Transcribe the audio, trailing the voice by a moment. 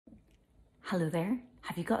Hello there.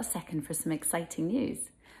 Have you got a second for some exciting news?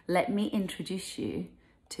 Let me introduce you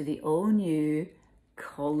to the all new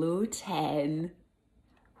Kollo 10.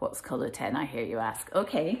 What's Kollo 10, I hear you ask?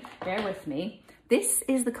 Okay, bear with me. This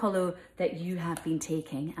is the Kollo that you have been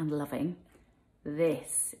taking and loving.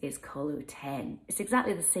 This is Kollo 10. It's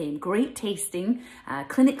exactly the same. Great tasting,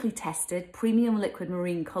 clinically tested, premium liquid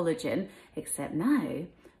marine collagen, except now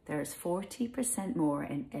there's 40% more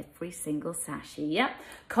in every single sachet. Yep,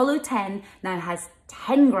 Kollo 10 now has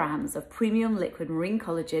 10 grams of premium liquid marine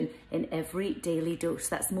collagen in every daily dose.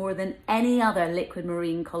 That's more than any other liquid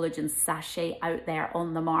marine collagen sachet out there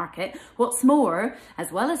on the market. What's more,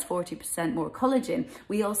 as well as 40% more collagen,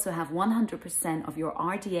 we also have 100% of your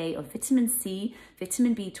RDA of vitamin C,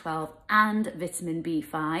 vitamin B12 and vitamin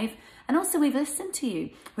B5. And also we've listened to you.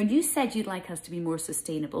 When you said you'd like us to be more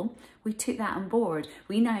sustainable, we took that on board.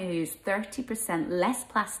 We now use 30% less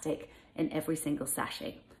plastic in every single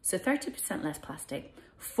sachet. So 30% less plastic,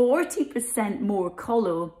 40% more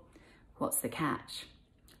Kollo. What's the catch?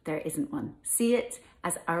 There isn't one. See it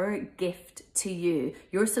as our gift to you.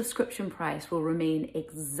 Your subscription price will remain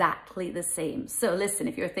exactly the same. So listen,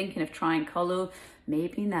 if you're thinking of trying Kollo,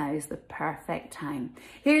 maybe now is the perfect time.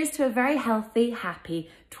 Here's to a very healthy, happy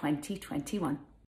 2021.